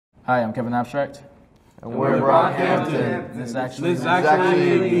Hi, I'm Kevin Abstract. And we're Brockhampton. This is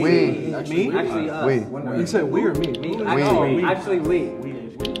actually we. Me? Actually us. We. You said we or me? Me. Actually, we.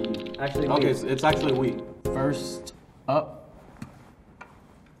 Actually, we. Okay, so it's actually we. First up.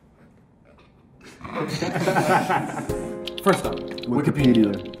 First up,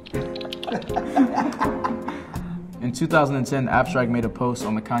 Wikipedia. In 2010, Abstract made a post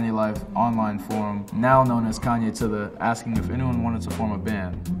on the Kanye Life online forum, now known as Kanye to the, asking if anyone wanted to form a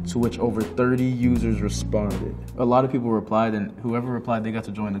band, to which over 30 users responded. A lot of people replied, and whoever replied, they got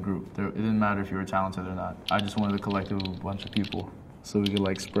to join the group. It didn't matter if you were talented or not. I just wanted to collect a bunch of people so we could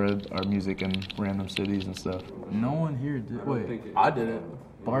like spread our music in random cities and stuff. No one here did. Wait, I did it.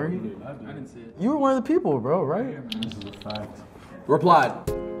 Barry? I didn't see it. You were one of the people, bro, right? This is a fact. Replied.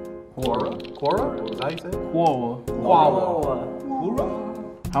 Quora? Is that how you say it? Quora.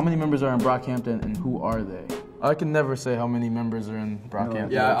 How many members are in Brockhampton and who are they? I can never say how many members are in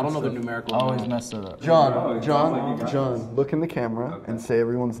Brockhampton. Yeah, I don't know the numerical. I always mess it up. John, look in the camera and say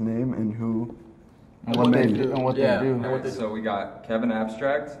everyone's name and who And what they do. Alright, so we got Kevin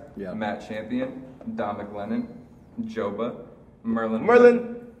Abstract, Matt Champion, Don McLennan, Joba,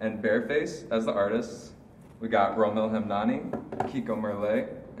 Merlin, and Bareface as the artists. We got Romil Hemnani, Kiko Merle,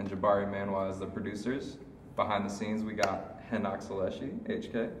 and Jabari Manwa as the producers. Behind the scenes, we got Henok Saleshi,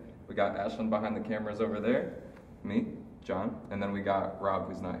 HK. We got Ashlyn behind the cameras over there, me, John, and then we got Rob,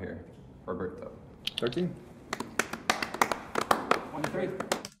 who's not here, Roberto. 13. 23.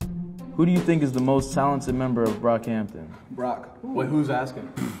 Who do you think is the most talented member of Brockhampton? Brock. Wait, who's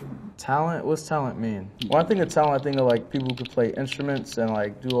asking? Talent? What's talent mean? When I think of talent, I think of like people who could play instruments and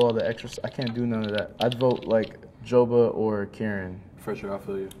like do all the extra. I can't do none of that. I'd vote like Joba or Karen. For sure, I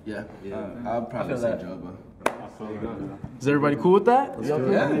feel you. Yeah. I'll probably say Joba. Is everybody cool with that? Let's do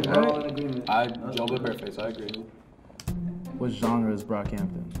it. We're all in agreement. Joba Bareface, I agree. What genre is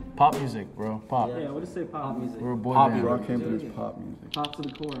Brockhampton? Pop music, bro. Pop. Yeah, we'll just say pop music. We're a boy Pop band. Brockhampton is pop music. Pop to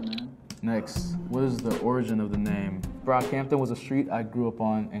the core, man. Next, what is the origin of the name? Brockhampton was a street I grew up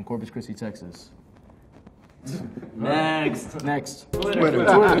on in Corpus Christi, Texas. Next.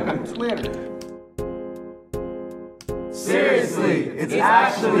 Twitter. Seriously, it's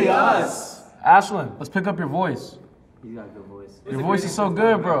actually us. Ashlyn, let's pick up your voice. He's got a good voice. Your voice is so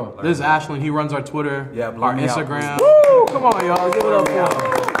good, bro. This is Ashlyn. He runs our Twitter, our Instagram. Woo! Come on, y'all. Give it up for him.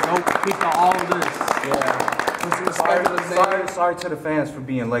 Go peek at all of this. Yeah. Sorry to the fans for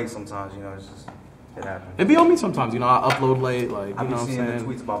being late sometimes, you know, it's just, it happens. It be on me sometimes, you know, I upload late, like, you I've know been what I'm seeing the saying?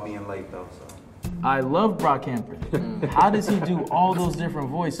 tweets about being late though, so. I love Brockhampton. How does he do all those different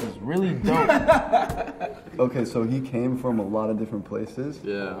voices? Really dope. Okay, so he came from a lot of different places.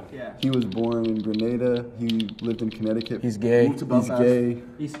 Yeah. He was born in Grenada. He lived in Connecticut. He's gay. He's gay.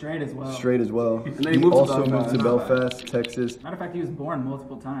 He's straight as well. Straight as well. And then he he moved to also Belfast. moved to Belfast, Texas. Matter of fact, he was born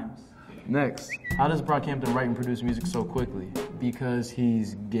multiple times. Next, how does Brockhampton write and produce music so quickly? Because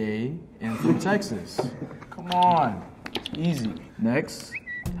he's gay and from Texas. Come on, it's easy. Next,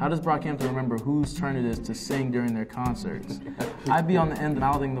 how does Brockhampton remember whose turn it is to sing during their concerts? I'd be on the end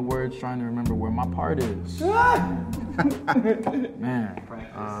mouthing the words trying to remember where my part is. Man.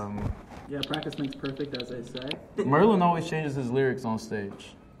 Yeah, practice makes perfect, as they say. Merlin always changes his lyrics on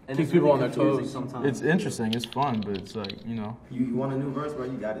stage. And Keeps it's people really on their confusing toes. Sometimes. It's interesting, it's fun, but it's like, you know. You want a new verse, bro?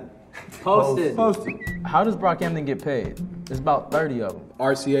 You got it. Posted. How does Brockhampton get paid? There's about 30 of them.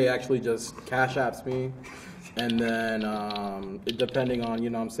 RCA actually just cash apps me. And then, depending on, you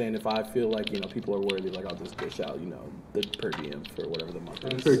know what I'm saying, if I feel like, you know, people are worthy, like I'll just dish out, you know, the per diem for whatever the month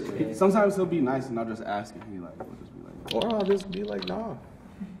is. Sometimes he'll be nice and I'll just ask him. We'll just be like, Or I'll just be like, nah.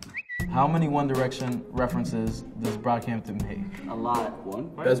 How many One Direction references does Brockhampton make? A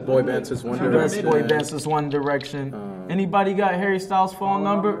lot. Best boy band since One Best Direction. boy band since One Direction. Anybody got Harry Styles' phone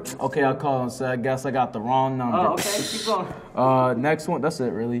number? Okay, I'll call him. So I guess I got the wrong number. Oh, okay. Keep going. Next one. That's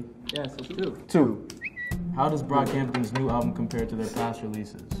it, really. Yeah, so two. 2. How does Brockhampton's new album compare to their past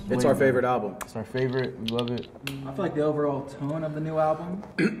releases? It's our favorite album. It's our favorite. We love it. I feel like the overall tone of the new album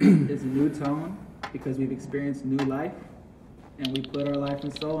is a new tone because we've experienced new life and we put our life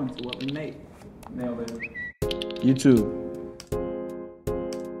and soul into what we make. Nailed it. You too.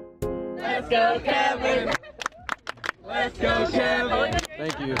 Let's go, Kevin! Let's go, Kevin!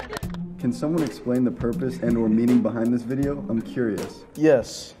 Thank you. Can someone explain the purpose and or meaning behind this video? I'm curious.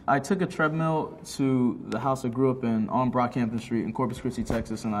 Yes. I took a treadmill to the house I grew up in on Brockhampton Street in Corpus Christi,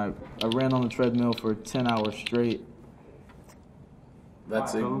 Texas, and I ran on the treadmill for 10 hours straight.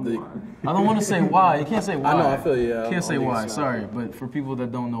 That's it. I don't want to say why. You can't say why. I know, I feel you. Yeah, Can't say why. Sorry, but for people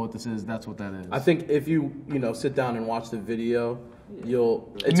that don't know what this is, that's what that is. I think if you know, sit down and watch the video,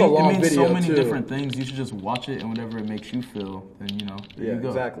 It's a long it means video so many too. different things. You should just watch it, and whatever it makes you feel, then there you go.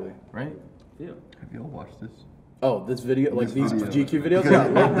 Exactly. Right? Yeah. Have y'all watched this? Oh, this video, like these video. GQ videos.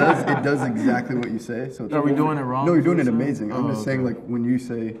 Because it does exactly what you say. So Are we doing it wrong? No, you're doing it amazing. I'm just saying, like, when you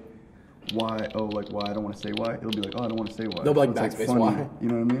say why, why I don't want to say why, it'll be like, oh, I don't want to say why. They'll be like, So it's backspace, funny, why? You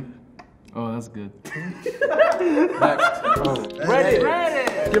know what I mean? Oh, that's good. Next.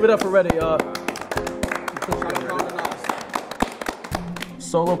 Ready. Give it up for Ready.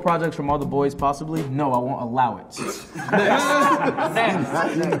 Solo projects from all the boys, possibly? No, I won't allow it.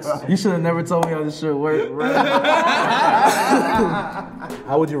 Next. You should have never told me how this shit worked. Right?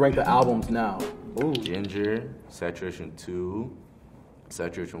 How would you rank the albums now? Ooh. Ginger, Saturation 2,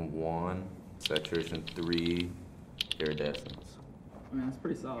 Saturation 1, Saturation 3, Iridescence. I mean, that's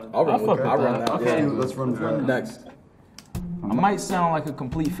pretty solid. I'll run that. Okay. Let's run that. Next. I might sound like a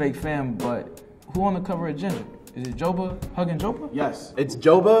complete fake fan, but who on the cover of Ginger? Is it Joba hugging Joba? Yes. It's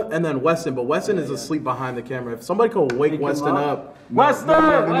Joba and then Weston, but Weston is asleep behind the camera. If somebody could wake Weston up. Weston!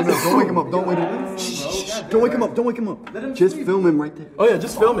 No, don't wake him up. Don't wake him up. Shh. Don't wake him up. Don't wake him up. Just film him right there. Oh yeah,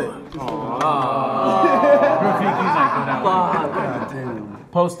 just film it. God damn.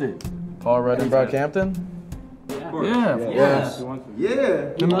 Post it. Paul Rudd and Brockhampton? Yeah.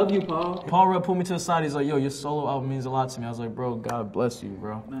 Yeah. We love you, Paul. Paul Rudd pulled me to the side. He's like, yo, your solo album means a lot to me. I was like, bro, God bless you,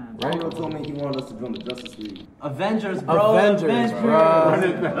 bro. Man. Paul told me he wanted us to join the Justice League. Avengers, bro. Avengers, bro. Run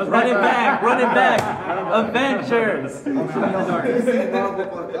it back. Avengers.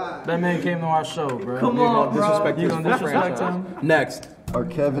 That man came to our show, bro. Come on, bro. Disrespect You his gonna disrespect franchise. him? Next. Are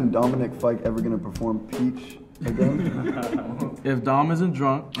Kev and Dominic Fike ever gonna perform Peach again? If Dom isn't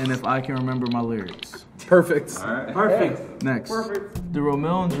drunk, and if I can remember my lyrics. Perfect. Perfect. Next. Perfect. Did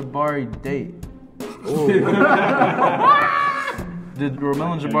Romel and Jabari date? Did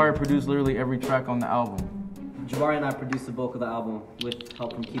Romel and Jabari produce literally every track on the album? Jabari and I produced the bulk of the album with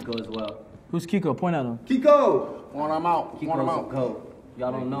help from Kiko as well. Who's Kiko? Point at him. Kiko! One I'm out. Kiko's One I'm a out. goat.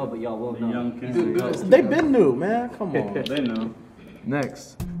 Y'all don't know, but y'all will know. They been new, man. Come on. They know.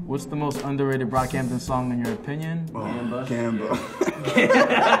 Next. What's the most underrated Brockhampton song in your opinion? Gamba.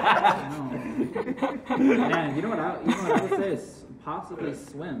 Man, you know what I would say is possibly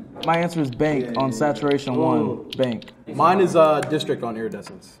Swim. My answer is Bank on Saturation 1. Bank. Mine is District on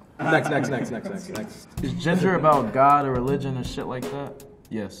Iridescence. Next. Is Ginger about God or religion or shit like that?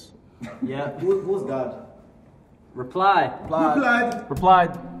 Yes. Yeah. Who's God? Reply.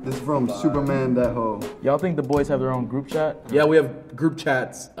 Replied. This is from Superman That Hoe. Y'all think the boys have their own group chat? Yeah, we have group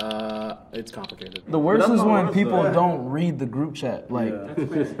chats. It's complicated. The worst is when people don't read the group chat. Like,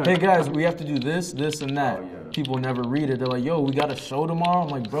 hey guys, we have to do this, this, and that. People never read it. They're like, yo, we got a show tomorrow. I'm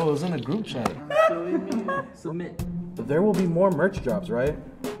like, bro, it's in a group chat. Submit. There will be more merch drops, right?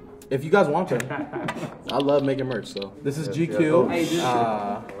 If you guys want to. I love making merch, so. This is GQ. Hey,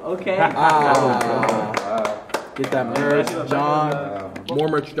 okay. Get that merch, John. More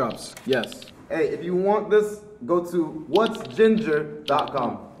merch drops. Yes. Hey, if you want this, go to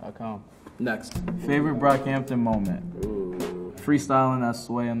whatsginger.com. Next. Favorite Brockhampton moment? Freestyling at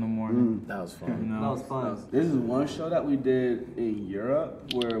Sway in the morning. That was fun. You know? That was fun. This is one show that we did in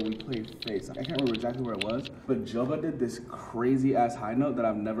Europe where we played Face. I can't remember exactly where it was, but Joba did this crazy ass high note that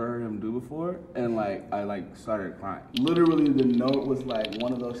I've never heard him do before, and I started crying. Literally, the note was like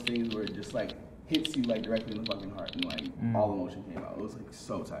one of those things where it just like hits you like directly in the fucking heart, and like all emotion came out. It was like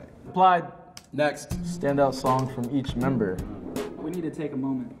so tight. Replied. Next. Standout song from each member. We need to take a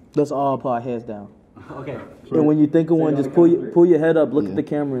moment. Let's all put our heads down. Okay. And when you think of one, just pull your head up, look at the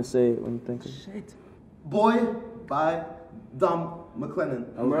camera, and say it when you think of it. Shit. Boy by Dom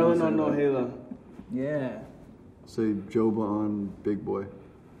McLennan. Merlin on No Halo. Yeah. Say Joba on Big Boy.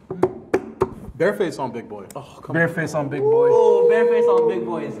 Bareface on Big Boy. Oh, come Bareface on Big Boy. Oh, Bareface on Big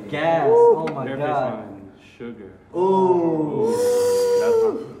Boy is gas. Oh my god. Sugar. Oh.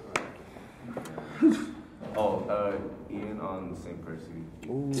 Ian on St. Percy.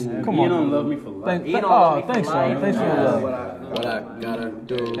 Come on. don't love me for life. Thanks for the love. What I gotta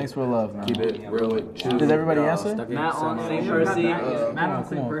do. Thanks for the love, man. Keep it real with you. Did everybody answer? Matt on St. Percy. Matt on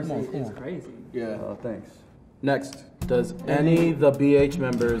St. Percy is crazy. Yeah. Thanks. Next. Does any the BH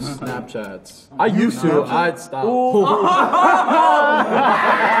members Snapchats? I used to. I'd stop.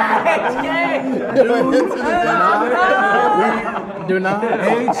 Do not.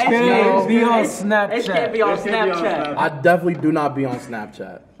 HK be on Snapchat. HK be on Snapchat. I definitely do not be on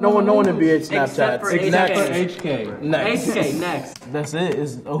Snapchat. No one in BH Except for Snapchats. Except for HK. HK. Next. HK, next. That's it.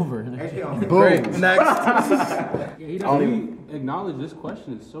 It's over. Boom. Next. He We acknowledge this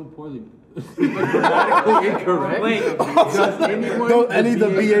question is so poorly. incorrect. Wait, Does anyone? Don't any of the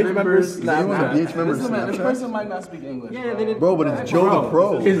BH members Anyone Snapchat? BH members Listen, man, this Snapchat? person might not speak English. yeah, they didn't. Bro, but it's Joe the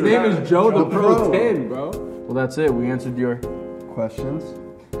Pro. His name is Joe the Pro Pro. 10, bro. Well, that's it. We answered your Questions?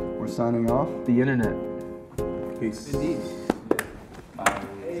 We're signing off. the internet. Peace.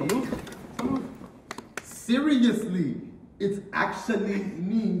 Seriously, it's actually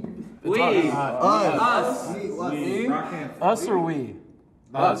me. Us. Us or we?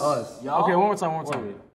 Us. Okay, one more time.